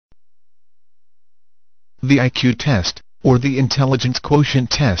The IQ test, or the intelligence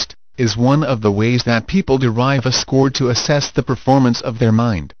quotient test, is one of the ways that people derive a score to assess the performance of their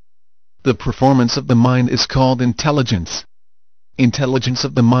mind. The performance of the mind is called intelligence. Intelligence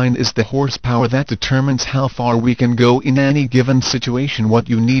of the mind is the horsepower that determines how far we can go in any given situation. What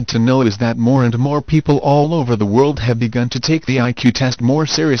you need to know is that more and more people all over the world have begun to take the IQ test more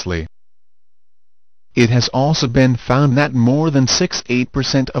seriously. It has also been found that more than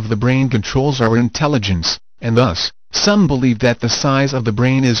 68% of the brain controls our intelligence, and thus, some believe that the size of the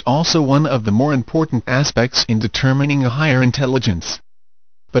brain is also one of the more important aspects in determining a higher intelligence.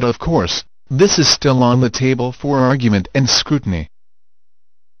 But of course, this is still on the table for argument and scrutiny.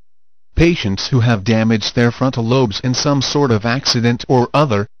 Patients who have damaged their frontal lobes in some sort of accident or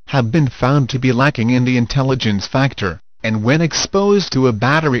other have been found to be lacking in the intelligence factor, and when exposed to a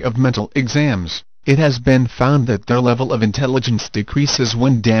battery of mental exams, it has been found that their level of intelligence decreases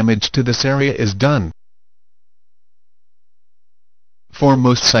when damage to this area is done. For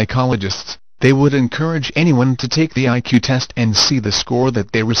most psychologists, they would encourage anyone to take the IQ test and see the score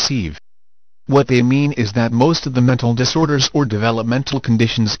that they receive. What they mean is that most of the mental disorders or developmental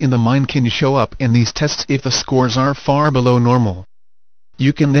conditions in the mind can show up in these tests if the scores are far below normal.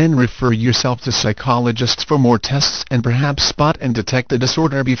 You can then refer yourself to psychologists for more tests and perhaps spot and detect the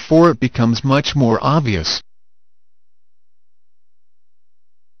disorder before it becomes much more obvious.